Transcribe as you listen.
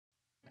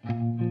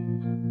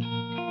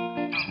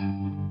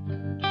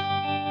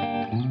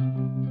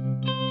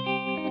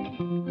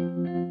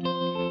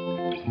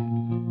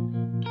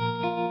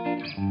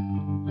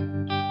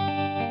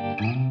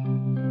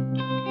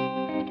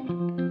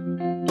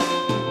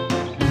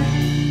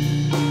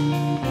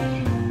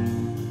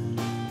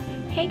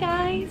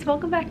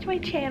welcome back to my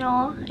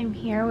channel. I'm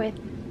here with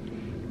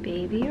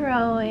baby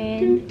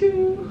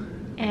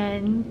Rowan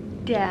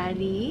and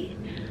daddy.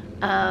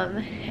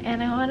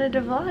 And I wanted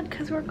to vlog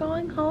because we're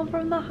going home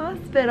from the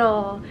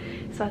hospital.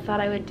 So I thought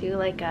I would do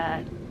like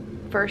a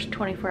first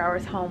 24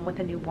 hours home with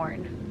a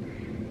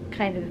newborn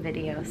kind of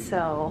video.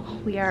 So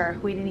we are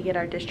waiting to get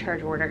our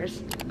discharge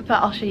orders, but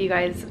I'll show you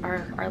guys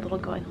our little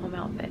going home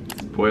outfit.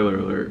 Spoiler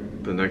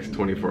alert, the next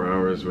 24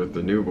 hours with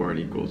the newborn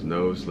equals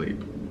no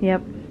sleep.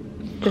 Yep,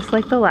 just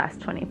like the last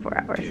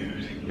 24 hours.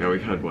 Dude, yeah,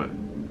 we've had what,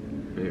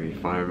 maybe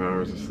 5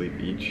 hours of sleep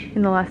each?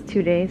 In the last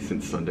 2 days.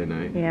 Since Sunday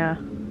night. Yeah.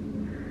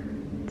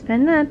 It's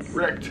been nuts.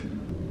 Wrecked.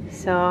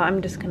 So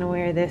I'm just gonna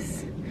wear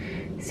this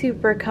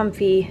super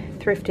comfy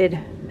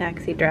thrifted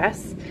maxi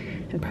dress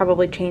and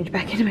probably change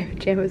back into my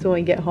pajamas when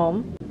we get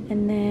home.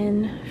 And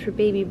then for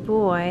baby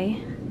boy,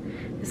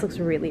 this looks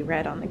really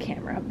red on the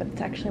camera, but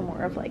it's actually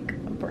more of like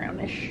a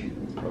brownish.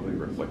 It's probably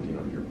reflecting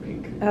on your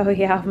pink. Oh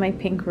yeah, my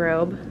pink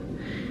robe.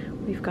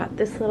 We've got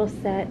this little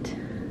set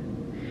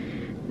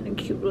and a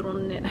cute little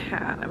knit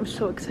hat. I'm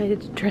so excited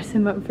to dress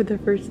him up for the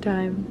first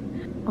time.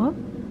 Oh,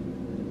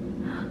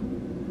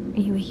 are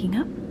you waking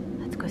up?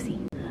 Let's go see.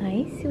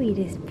 Hi,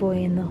 sweetest boy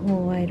in the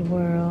whole wide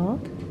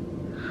world.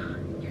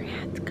 Your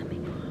hat's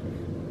coming off.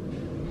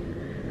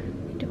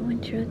 I don't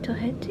want your little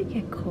head to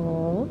get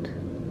cold.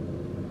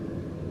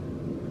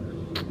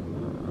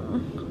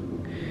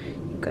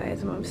 You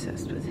guys, I'm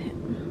obsessed with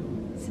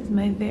him. This is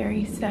my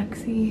very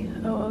sexy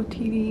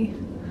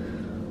OOTD.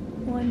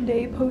 1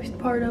 day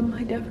postpartum.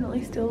 I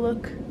definitely still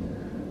look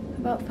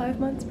about 5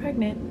 months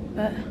pregnant,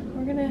 but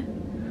we're gonna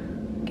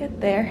get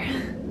there.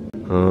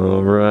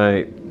 All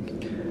right.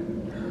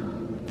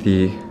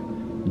 The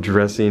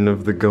dressing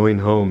of the going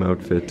home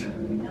outfit. You're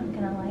not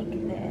gonna like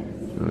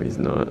this. No, he's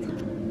not.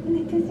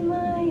 Little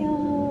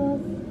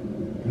smiles.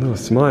 No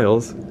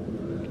smiles.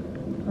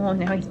 Oh,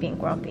 now he's being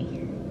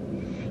grumpy.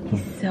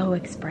 He's so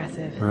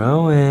expressive.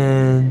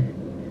 Rowan,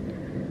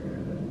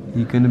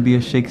 you gonna be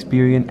a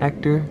Shakespearean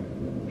actor?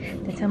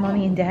 That's how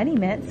mommy and daddy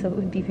met, so it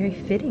would be very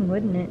fitting,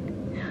 wouldn't it?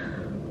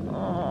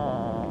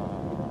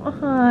 Oh,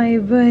 hi,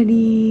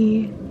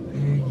 buddy.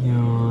 There,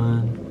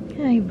 yawn.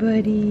 Hi,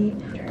 buddy.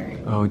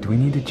 Oh, do we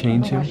need to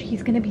change him? Gosh,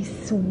 he's gonna be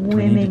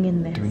swimming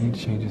in this. Do we need to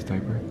change his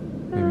diaper?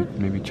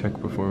 Maybe check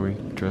before we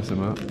dress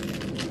him up.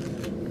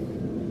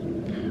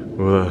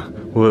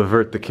 We'll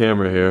avert the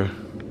camera here.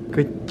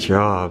 Good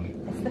job.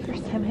 That's the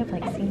first time I've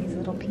like seen his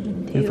little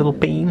peen too. His little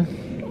peen?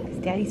 Because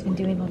daddy's been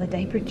doing all the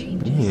diaper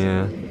changes.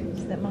 Yeah.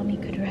 So that mommy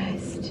could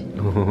rest.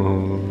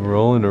 Oh,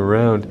 rolling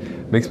around.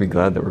 Makes me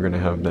glad that we're gonna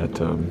have that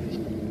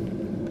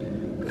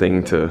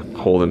thing to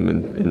hold him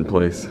in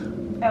place.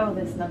 Oh,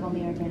 the snuggle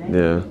me organic?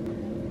 Yeah.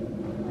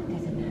 What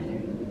doesn't matter?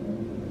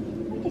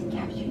 We're just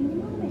capturing the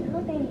moment,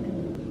 huh, baby?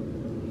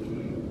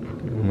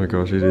 Oh my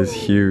gosh, it is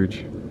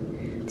huge.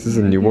 This is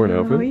a newborn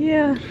outfit? Oh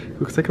yeah.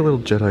 Looks like a little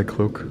Jedi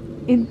cloak.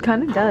 It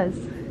kind of does.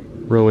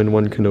 Rowan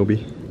 1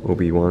 Kenobi.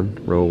 Obi-Wan.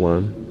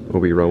 Rowan.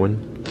 Obi-Rowan.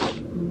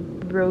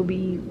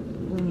 Roby.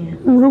 Yeah.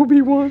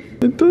 Roby-Wan.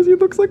 It does, he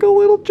looks like a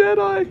little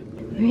Jedi.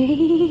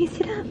 Raise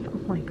it up. Oh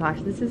my gosh,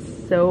 this is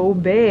so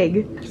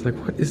big. She's like,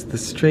 what is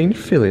this strange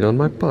feeling on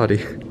my body?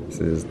 This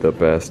is the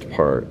best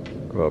part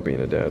about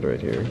being a dad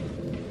right here.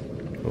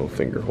 Little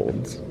finger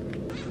holds.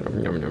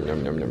 Yum, yum, yum,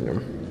 yum, yum, yum,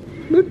 yum.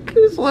 Look at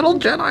his little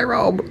Jedi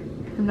robe.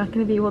 I'm not going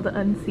to be able to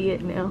unsee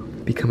it now.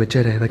 Become a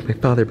Jedi like my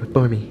father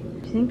before me.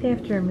 Do you think they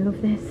have to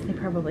remove this? They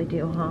probably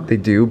do, huh? They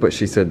do, but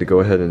she said to go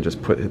ahead and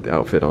just put the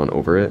outfit on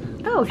over it.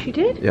 Oh, she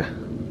did? Yeah.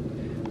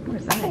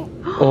 Where's that?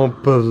 Oh,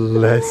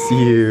 bless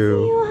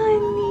you.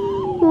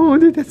 Honey. Oh,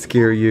 did that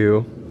scare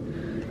you?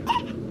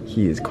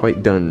 He is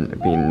quite done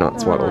being not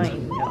swaddled. I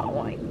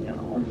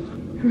know.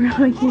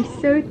 Ro, you're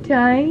so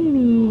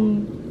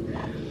tiny.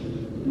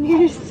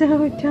 You're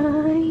so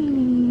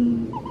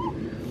tiny.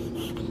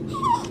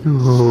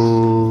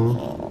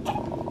 Oh.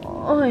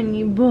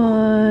 Honey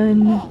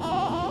bun.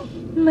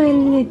 My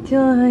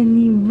little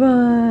honey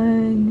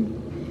bun.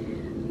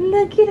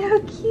 Look at how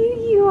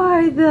cute you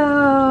are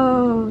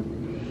though.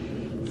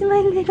 It's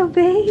my little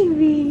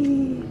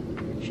baby.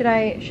 Should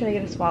I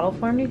get a swaddle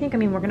for him, do you think? I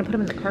mean, we're gonna put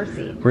him in the car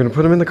seat. We're gonna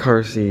put him in the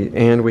car seat,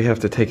 and we have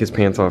to take his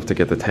pants off to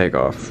get the tag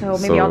off. So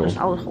maybe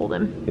I'll hold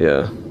him.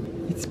 Yeah.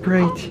 It's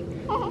bright.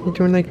 You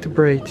don't like the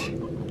bright.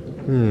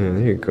 Yeah, there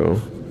you go.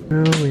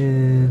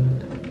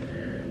 Rowan.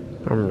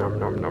 Nom nom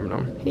nom nom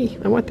nom. Hey,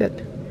 I want that.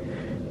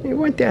 I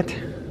want that.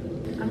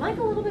 I'm like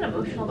a little bit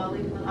emotional about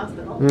leaving the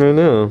hospital. I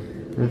know.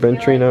 We're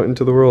venturing out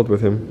into the world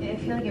with him. I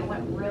feel like it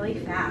went really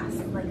fast.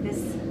 Like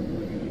this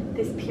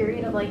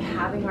period of like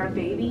having our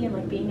baby and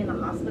like being in the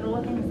hospital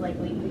with him is like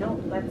we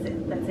don't. That's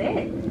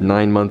it.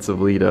 9 months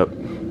of lead up.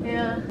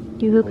 Yeah.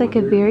 You look like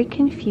a very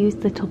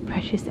confused little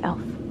precious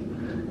elf.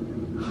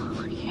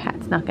 Your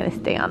hat's not gonna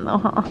stay on though,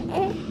 huh?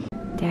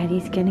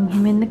 Daddy's getting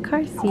him in the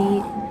car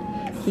seat.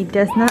 He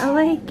does not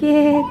like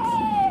it.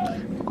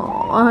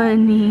 Oh,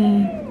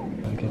 honey.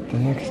 I'll get the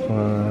next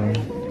one.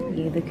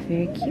 You look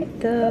very cute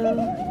though.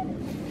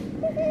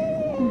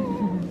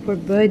 Poor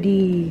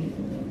buddy.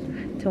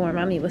 Don't worry,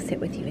 mommy will sit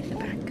with you in the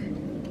back.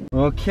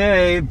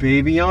 Okay,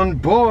 baby on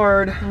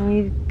board.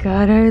 We've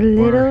got our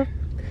little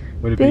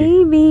Would it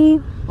baby.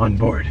 be on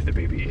board? The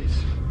baby is.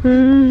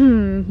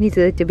 He's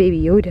a little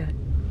baby Yoda.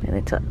 My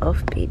little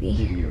elf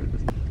baby.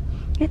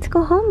 Let's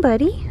go home,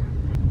 buddy.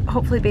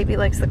 Hopefully baby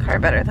likes the car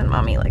better than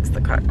mommy likes the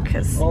car,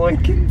 because Oh, I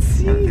can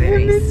see him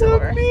in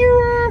the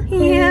mirror.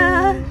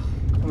 Yeah.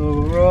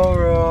 Oh,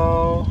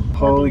 Roro.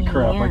 Holy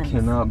crap, I hands.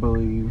 cannot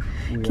believe.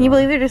 Can you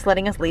believe they're just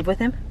letting us leave with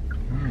him?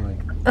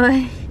 Oh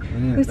my.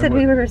 Who said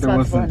we were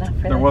responsible enough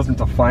for There this? wasn't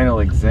a final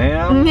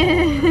exam.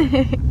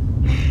 It's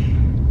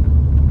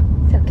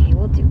okay,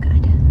 we'll do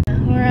good.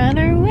 We're on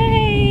our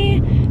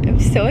way. I'm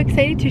so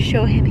excited to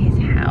show him his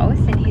house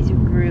and his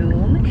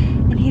room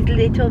and his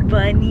little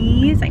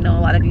bunnies. I know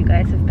a lot of you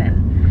guys have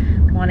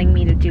been wanting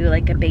me to do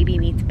like a baby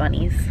meets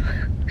bunnies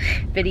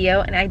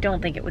video, and I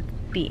don't think it would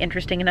be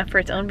interesting enough for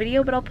its own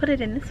video, but I'll put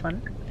it in this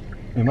one.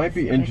 It might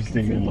be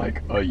interesting in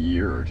like a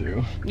year or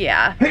two.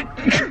 Yeah.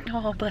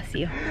 Oh, bless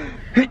you.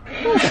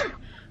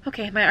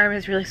 Okay, my arm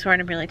is really sore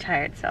and I'm really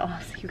tired, so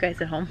I'll see you guys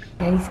at home.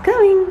 Daddy's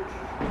coming.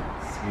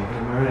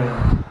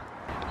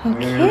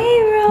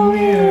 Okay,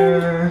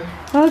 Rowan.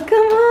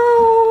 Welcome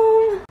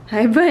home.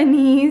 Hi,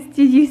 bunnies.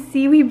 Did you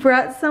see we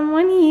brought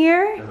someone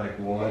here? They're like,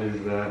 what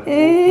is that?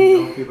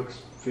 He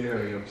looks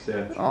very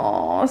upset.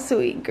 Oh,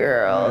 sweet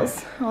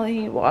girls. Oh, they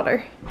need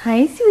water.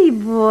 Hi, sweet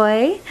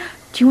boy.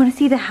 Do you want to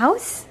see the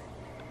house?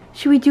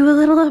 Should we do a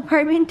little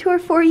apartment tour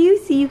for you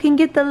so you can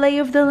get the lay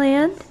of the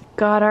land?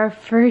 Got our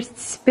first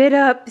spit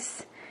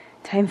ups.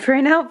 Time for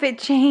an outfit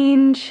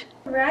change.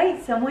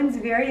 Right, someone's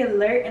very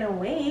alert and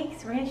awake,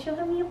 so we're gonna show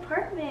him the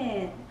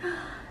apartment.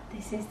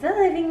 This is the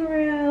living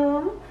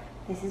room.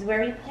 This is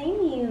where we play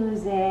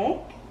music.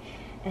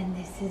 And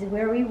this is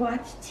where we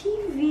watch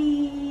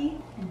TV.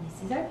 And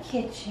this is our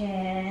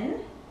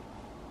kitchen.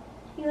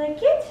 You like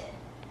it?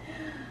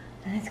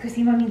 And let's go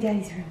see Mommy and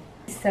Daddy's room.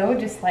 So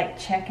just like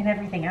checking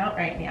everything out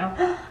right now.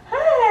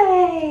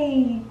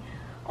 Hi!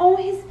 Oh,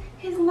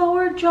 his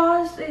lower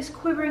jaws is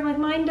quivering like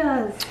mine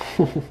does.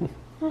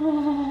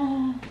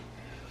 Oh.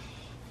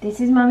 This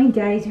is Mommy and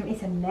Daddy's room.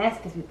 It's a mess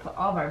because we put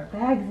all of our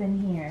bags in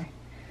here.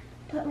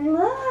 But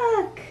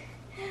look!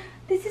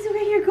 This is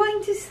where you're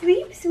going to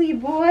sleep, sweet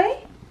boy.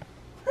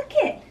 Look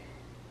it.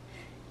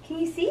 Can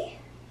you see?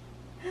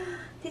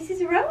 This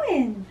is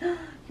Rowan. You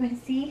want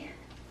to see?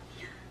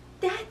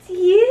 That's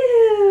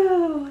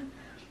you.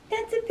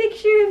 That's a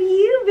picture of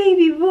you,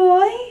 baby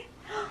boy.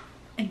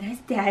 And that's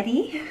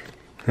Daddy.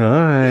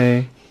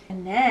 Hi.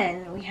 And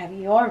then we have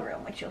your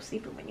room, which you'll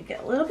sleep in when you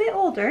get a little bit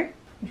older,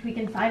 which we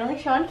can finally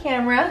show on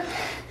camera.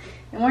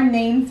 No more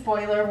name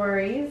spoiler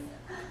worries.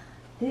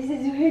 This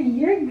is where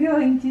you're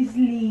going to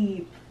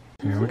sleep.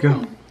 Here we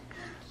go.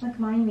 Look,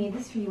 Mommy made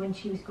this for you when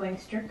she was going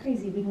stir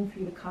crazy waiting for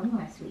you to come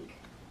last week.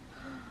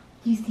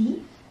 You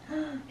see?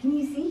 Can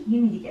you see?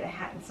 You need to get a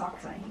hat and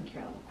socks on, I think,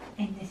 girl.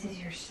 And this is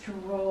your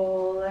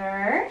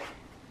stroller.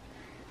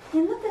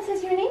 And look, that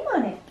says your name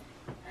on it.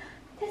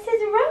 That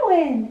says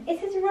Rowan. It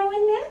says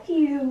Rowan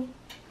Matthew.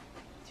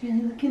 It's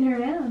really looking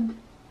around.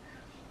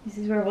 This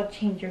is where we'll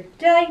change your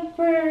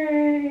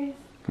diapers.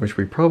 Which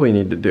we probably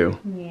need to do.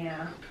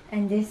 Yeah.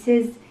 And this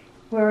is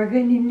where we're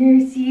going to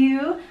nurse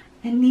you.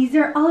 And these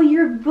are all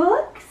your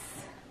books.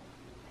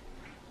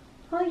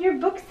 All your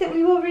books that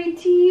we will read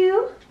to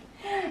you.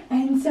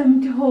 And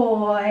some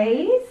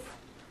toys.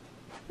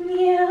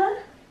 Yeah.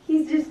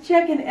 He's just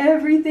checking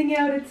everything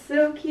out. It's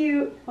so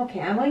cute.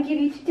 Okay, I'm going to give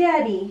you to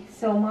Daddy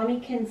so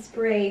Mommy can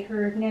spray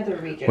her nether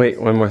regions.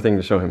 Wait, one more thing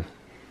to show him.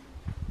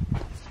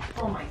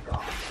 Oh my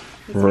gosh.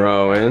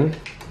 Rowan,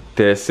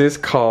 this is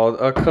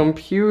called a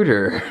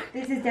computer.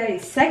 This is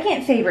Daddy's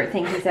second favorite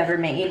thing he's ever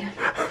made.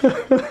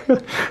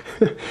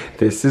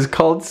 This is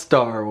called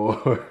Star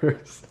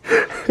Wars.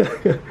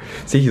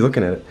 See, he's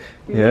looking at it.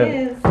 It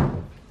is. Oh.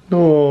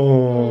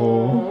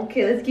 Oh,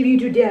 okay, let's give you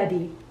to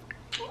Daddy.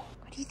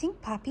 What do you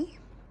think, Poppy?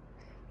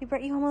 We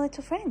brought you home a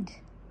little friend.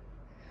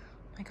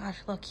 Oh my gosh,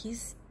 look,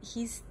 he's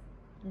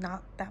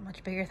not that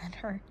much bigger than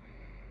her.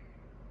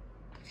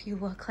 If you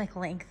look like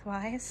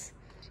lengthwise,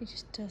 she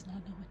just does not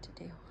know what to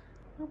do.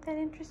 Not that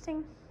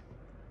interesting.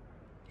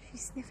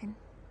 She's sniffing.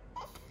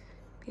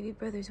 Baby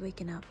brother's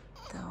waking up,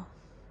 though.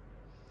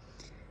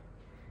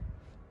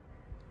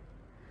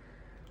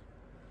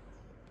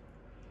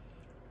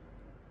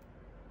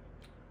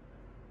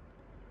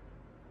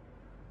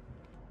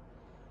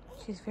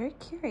 She's very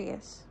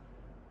curious.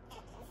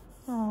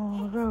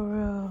 Oh,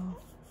 Roro.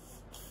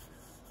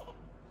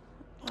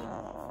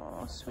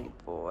 Oh, sweet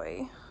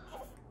boy.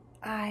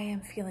 I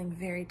am feeling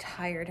very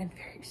tired and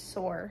very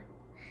sore.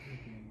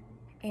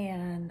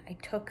 And I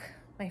took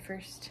my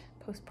first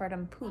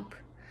postpartum poop.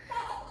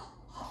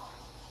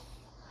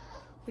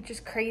 Which is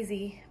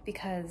crazy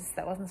because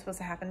that wasn't supposed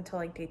to happen until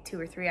like day 2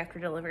 or 3 after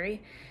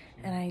delivery.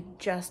 And I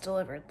just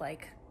delivered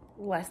like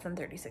less than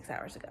 36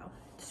 hours ago.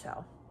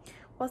 So,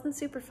 wasn't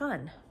super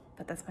fun.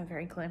 But that's my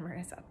very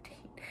glamorous update.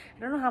 I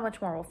don't know how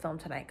much more we'll film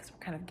tonight because we're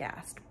kind of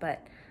gassed,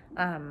 but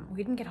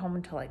we didn't get home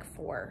until like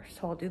 4,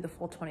 so I'll do the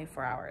full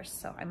 24 hours.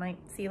 So I might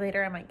see you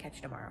later, I might catch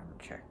you tomorrow, I'm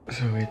not sure.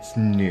 So it's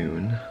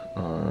noon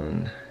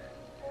on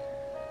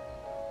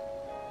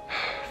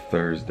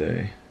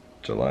Thursday,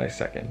 July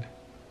 2nd,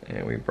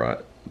 and we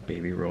brought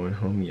baby Rowan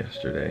home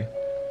yesterday.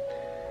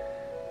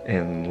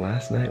 And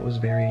last night was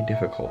very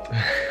difficult.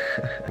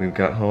 We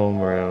got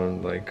home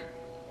around like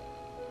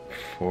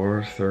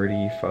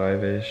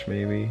 4:35-ish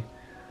maybe.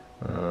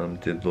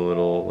 Did the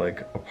little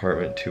like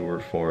apartment tour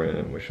for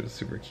him, which was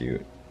super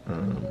cute.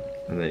 And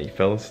then he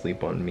fell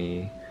asleep on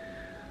me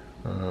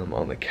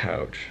on the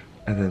couch.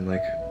 And then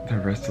like the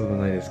rest of the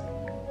night is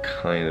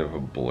kind of a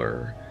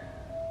blur.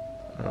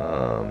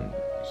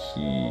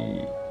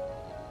 He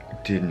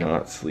did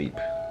not sleep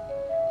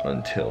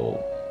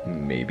until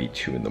maybe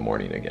 2 in the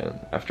morning again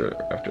after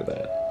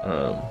that.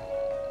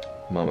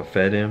 Mama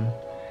fed him,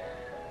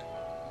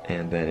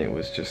 and then it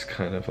was just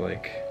kind of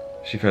like,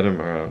 she fed him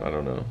around, I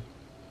don't know,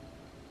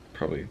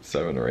 probably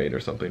 7 or 8 or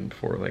something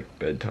before like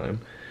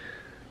bedtime,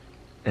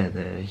 and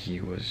then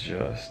he was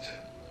just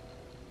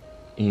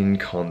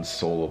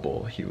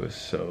inconsolable. He was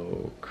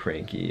so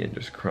cranky and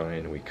just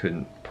crying, and we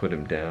couldn't put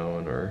him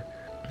down, or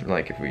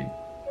like if we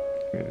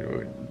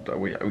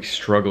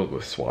struggled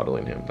with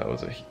swaddling him. That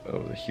was a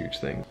huge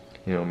thing.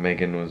 You know,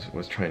 Megan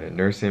was trying to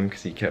nurse him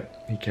because he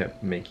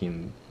kept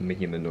making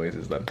the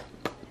noises that,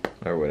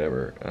 or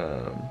whatever,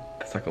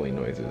 suckling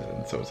noises,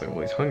 and so it's like, well,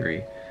 he's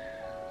hungry,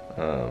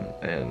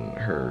 and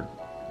her,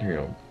 you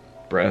know,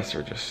 breasts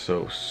are just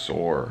so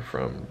sore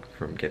from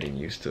getting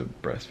used to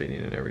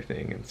breastfeeding and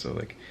everything, and so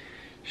like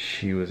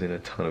she was in a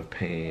ton of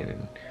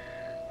pain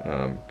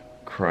and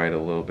cried a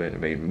little bit. It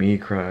made me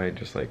cry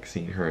just like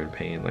seeing her in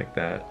pain like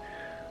that.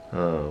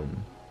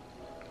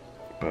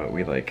 But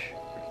we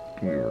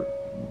were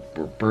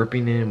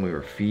burping him, we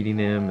were feeding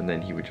him, and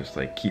then he would just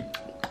like keep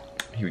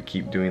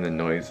doing the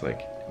noise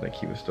like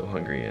he was still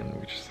hungry, and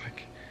we just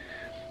like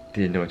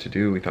didn't know what to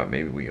do. We thought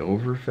maybe we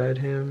overfed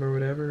him or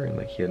whatever, and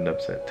like he had an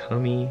upset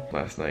tummy.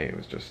 Last night it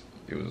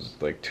was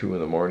like 2 in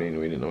the morning,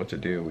 we didn't know what to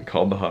do. We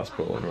called the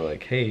hospital and we're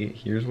like, hey,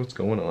 here's what's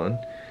going on.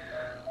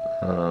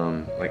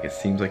 Like it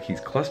seems like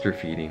he's cluster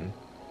feeding,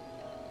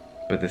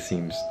 but this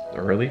seems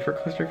early for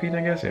cluster feeding,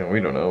 I guess. You know, we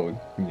don't know.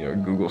 You know,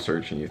 Google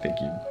search and you think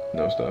you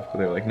know stuff, but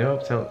they're like, no,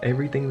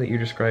 everything that you're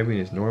describing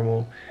is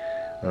normal.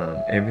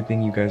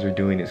 Everything you guys are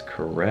doing is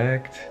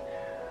correct.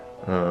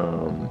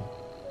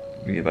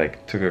 We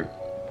like took a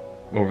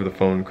over the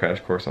phone crash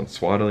course on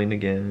swaddling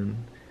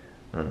again.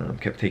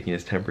 Kept taking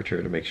his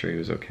temperature to make sure he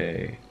was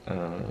okay.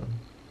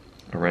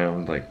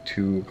 Around like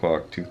 2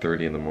 o'clock,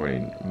 2:30 in the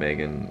morning,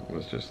 Megan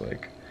was just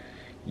like,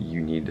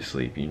 you need to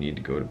sleep, you need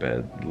to go to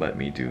bed, let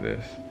me do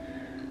this.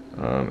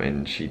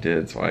 And she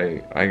did, so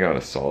I got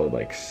a solid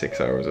like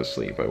 6 hours of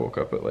sleep. I woke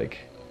up at like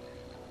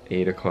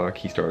 8 o'clock,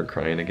 he started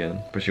crying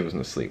again, but she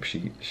wasn't asleep.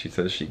 She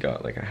says she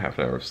got like a half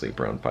an hour of sleep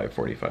around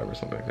 5:45 or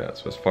something like that.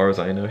 So as far as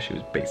I know, she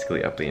was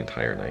basically up the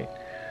entire night.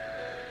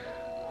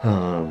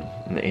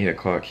 And at 8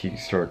 o'clock he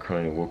started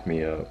crying and woke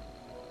me up,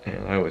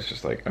 and I was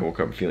just like, I woke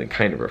up feeling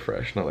kind of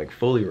refreshed, not like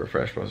fully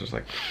refreshed, but I was just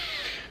like,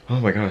 oh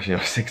my gosh, you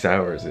know, 6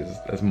 hours is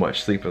as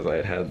much sleep as I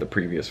had had the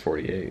previous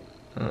 48.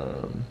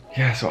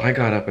 Yeah, so I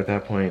got up at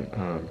that point,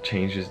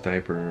 changed his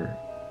diaper,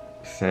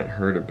 sent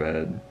her to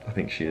bed. I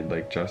think she had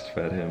like just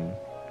fed him.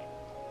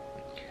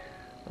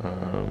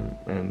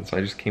 And so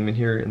I just came in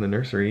here in the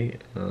nursery,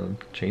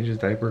 changed his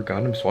diaper,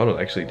 got him swaddled,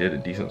 actually did a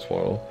decent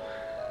swaddle,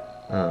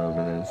 and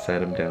then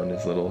sat him down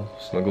his little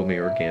Snuggle Me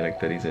Organic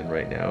that he's in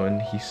right now,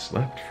 and he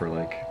slept for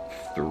like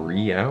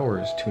 3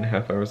 hours,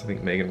 2.5 hours. I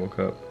think Megan woke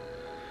up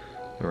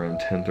around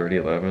 10:30,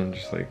 11,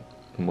 just like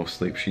the most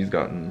sleep she's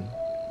gotten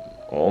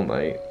all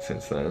night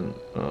since then,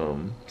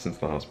 since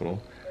the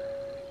hospital.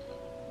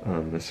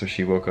 And so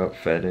she woke up,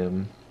 fed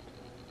him,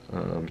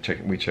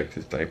 we checked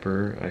his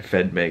diaper. I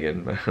fed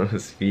Megan. I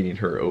was feeding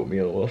her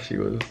oatmeal while she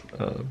was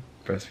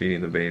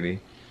breastfeeding the baby.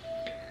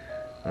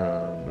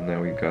 And then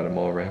we got him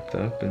all wrapped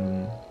up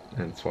and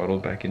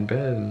swaddled back in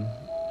bed, and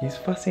he's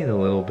fussing a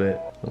little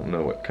bit. I don't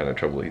know what kind of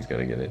trouble he's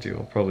gonna get into.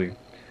 I'll probably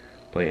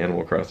play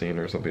Animal Crossing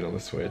or something on the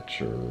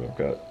Switch, or I've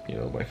got, you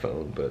know, my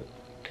phone, but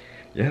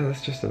yeah,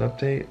 that's just an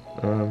update.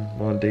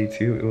 On day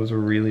 2, it was a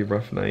really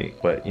rough night,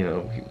 but you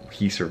know,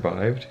 he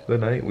survived the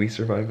night, we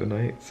survived the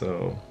night,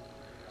 so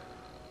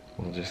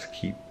we'll just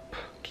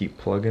keep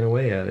plugging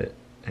away at it,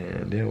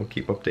 and yeah, we'll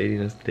keep updating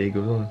as the day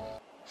goes on.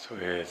 So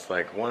it's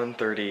like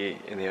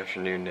 1:30 in the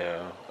afternoon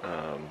now.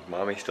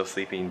 Mommy's still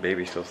sleeping,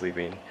 baby's still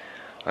sleeping.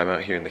 I'm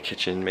out here in the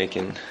kitchen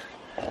making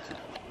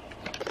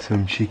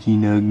some chicky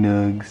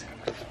nugs.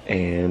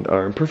 And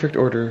our Imperfect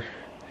order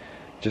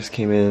just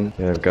came in.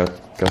 Yeah, I've got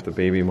the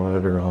baby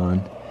monitor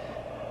on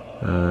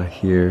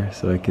here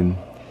so I can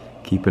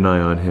keep an eye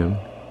on him.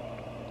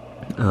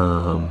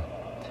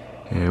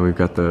 And I've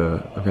got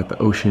the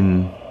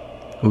ocean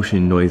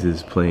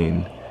noises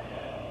playing,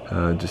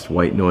 just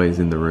white noise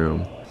in the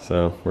room.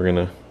 So we're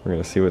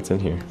gonna see what's in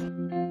here.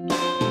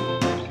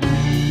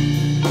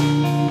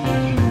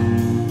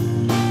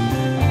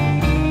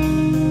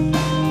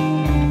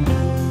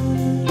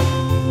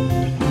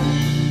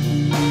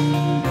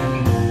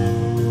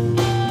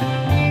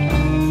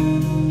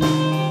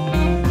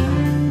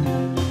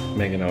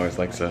 Megan always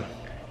likes a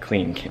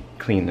clean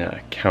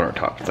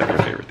countertop. It's like her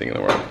favorite thing in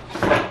the world.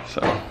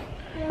 So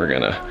we're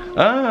gonna,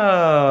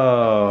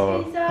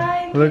 oh,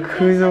 look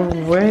who's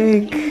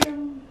awake.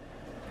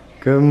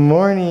 Good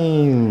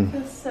morning.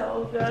 Feels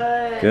so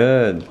good.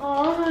 Good.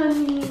 Oh,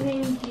 honey,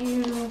 thank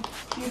you.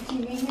 Your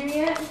TV here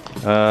yet?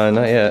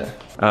 Not yet.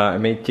 I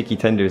made chicky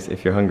tenders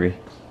if you're hungry.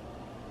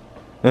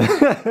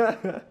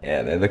 Yeah,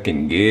 they're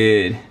looking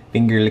good.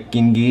 Finger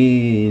looking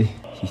good.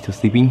 She's still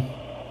sleeping?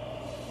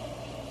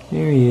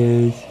 There he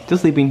is. Still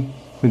sleeping.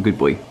 Good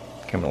boy.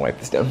 Okay, I'm gonna wipe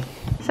this down.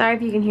 Sorry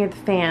if you can hear the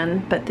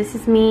fan, but this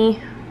is me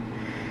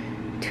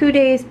 2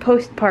 days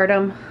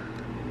postpartum.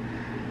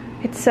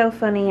 It's so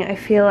funny. I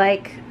feel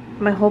like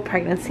my whole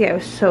pregnancy I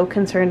was so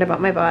concerned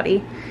about my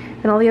body.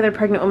 And all the other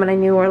pregnant women I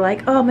knew were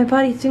like, oh, my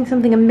body's doing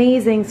something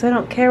amazing, so I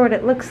don't care what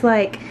it looks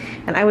like.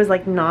 And I was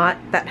like not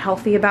that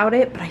healthy about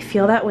it, but I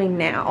feel that way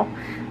now.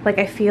 Like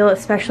I feel,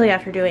 especially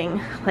after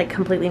doing like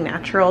completely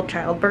natural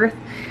childbirth,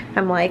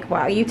 I'm like,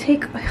 wow, you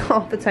take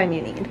all the time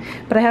you need.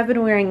 But I have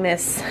been wearing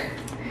this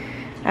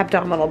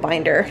abdominal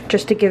binder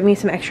just to give me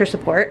some extra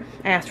support.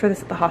 I asked for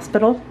this at the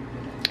hospital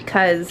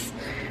because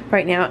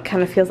right now it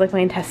kind of feels like my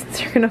intestines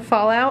are gonna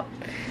fall out.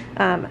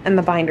 And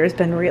the binder has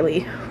been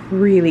really,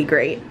 really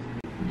great.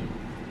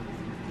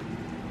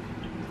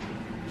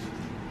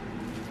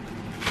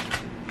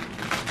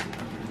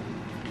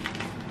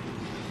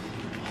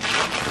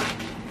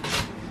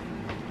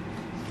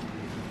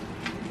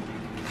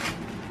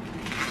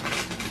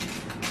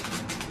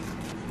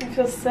 It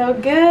feels so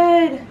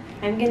good.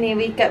 I'm gonna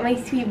wake up my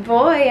sweet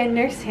boy and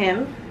nurse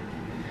him.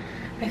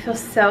 I feel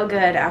so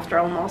good after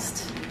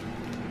almost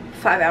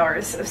 5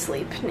 hours of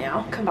sleep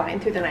now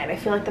combined through the night. I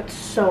feel like that's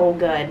so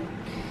good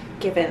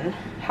given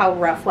how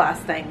rough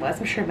last night was.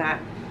 I'm sure Matt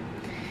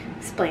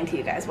explained to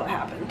you guys what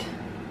happened.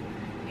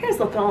 Hair's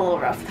looking a little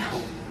rough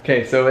though.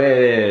 Okay, so it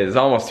is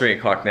almost 3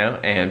 o'clock now,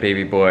 and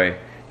baby boy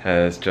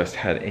has just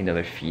had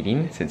another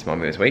feeding since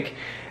mommy was awake.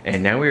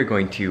 And now we're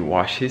going to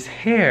wash his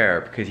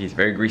hair because he's a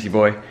very greasy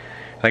boy,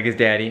 like his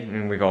daddy,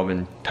 and we've all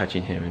been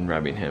touching him and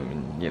rubbing him,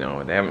 and you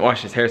know, they haven't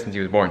washed his hair since he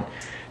was born.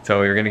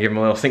 So we were gonna give him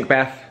a little sink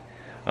bath.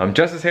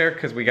 Just his hair,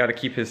 because we got to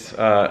keep his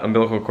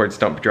umbilical cord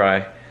stump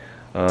dry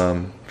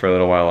for a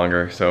little while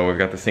longer. So we've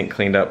got the sink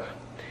cleaned up,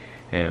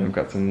 and we've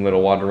got some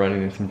little water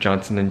running and some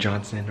Johnson &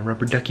 Johnson and a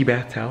rubber ducky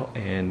bath towel,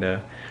 and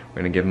we're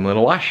gonna give him a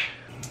little wash.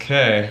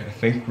 Okay, I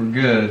think we're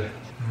good.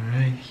 All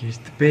right, here's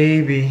the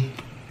baby.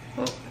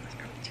 Oh, that's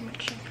probably too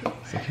much shampoo.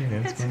 It's okay,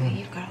 man. That's okay,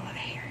 you've got a lot of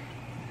hair.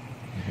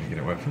 You gonna get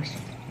it wet first?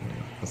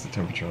 What's the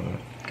temperature on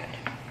that? Good.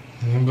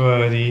 Hey,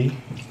 buddy.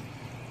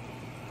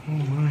 Oh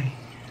my.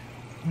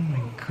 Oh my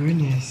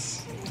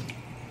goodness.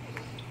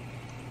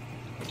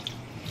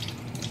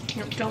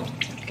 Nope, don't.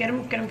 Get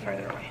him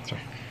further away.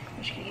 Sorry.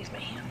 I'm just gonna use my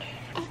hand.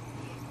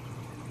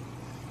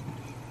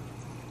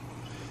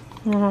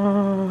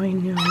 Oh, I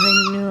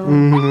know.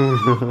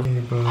 Hey,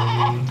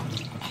 buddy.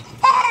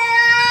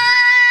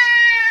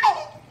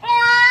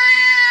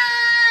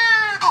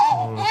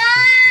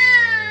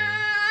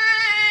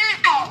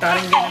 Thought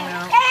I'd get him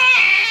out.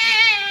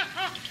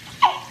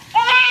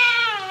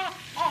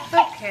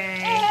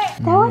 Okay.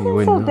 That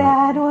wasn't so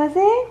bad, was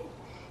it?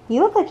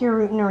 You look like you're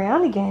rooting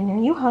around again.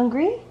 Are you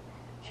hungry?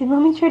 Should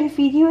mommy try to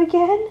feed you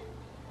again?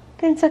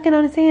 Been sucking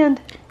on his hand.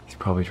 He's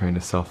probably trying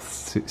to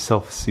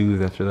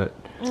self-soothe after that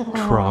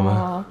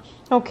trauma.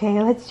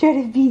 Okay, let's try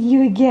to feed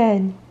you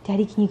again.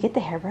 Daddy, can you get the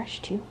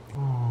hairbrush too?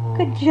 Aww.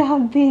 Good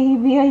job,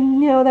 baby. I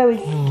know that was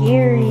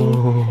scary.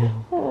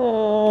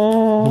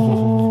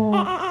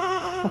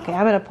 Okay,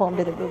 I'm gonna pull him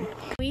to the boob.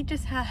 We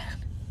just had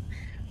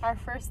our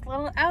first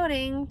little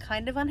outing,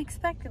 kind of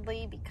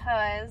unexpectedly,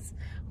 because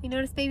we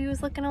noticed baby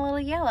was looking a little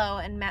yellow,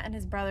 and Matt and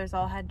his brothers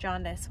all had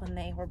jaundice when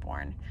they were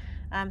born.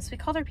 So we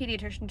called our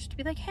pediatrician just to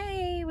be like,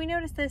 hey, we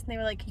noticed this, and they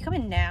were like, can you come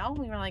in now?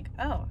 We were like,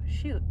 oh,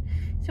 shoot.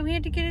 So we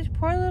had to get his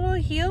poor little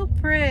heel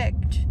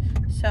pricked.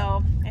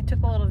 So I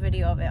took a little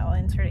video of it. I'll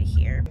insert it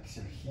here. It's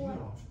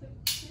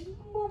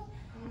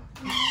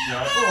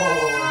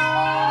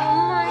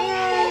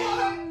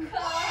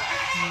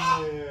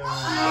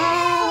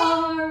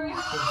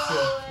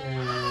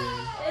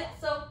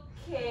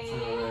okay.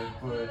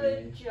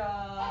 Good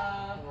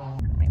job.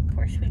 My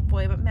poor sweet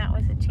boy, but Matt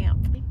was a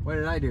champ. What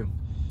did I do?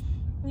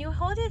 You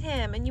holded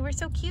him, and you were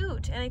so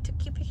cute, and I took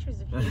cute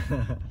pictures of you.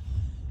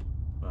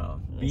 Well,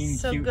 being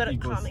so cute good at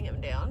equals calming him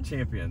down.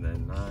 champion,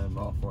 then I'm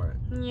all for it.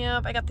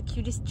 Yep, I got the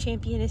cutest,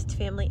 championest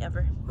family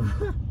ever.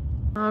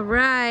 All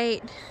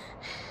right,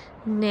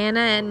 Nana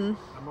and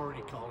I'm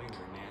already calling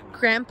her Nana.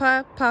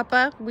 Grandpa,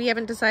 Papa. We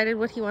haven't decided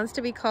what he wants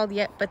to be called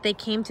yet, but they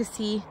came to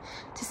see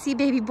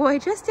baby boy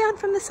just down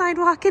from the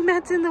sidewalk, and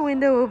Matt's in the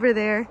window over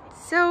there.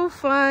 So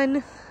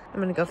fun. I'm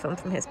gonna go film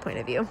from his point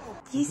of view.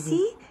 Do you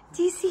see?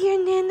 Do you see your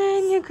Nana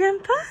and your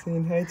Grandpa?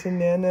 Saying hi to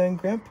Nana and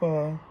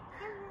Grandpa.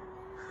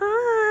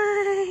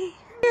 Hi.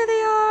 Here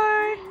they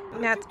are.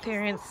 Matt's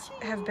parents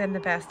have been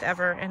the best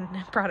ever and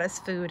brought us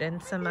food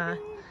and some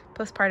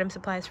postpartum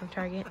supplies from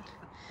Target.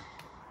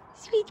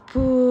 Sweet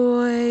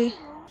boy.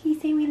 Can you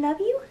say we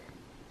love you?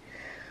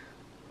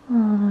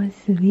 Oh,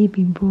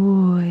 sleepy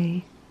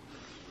boy.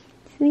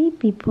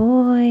 Sleepy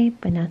boy,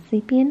 but not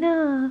sleepy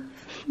enough.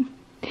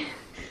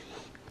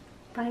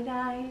 Bye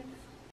guys.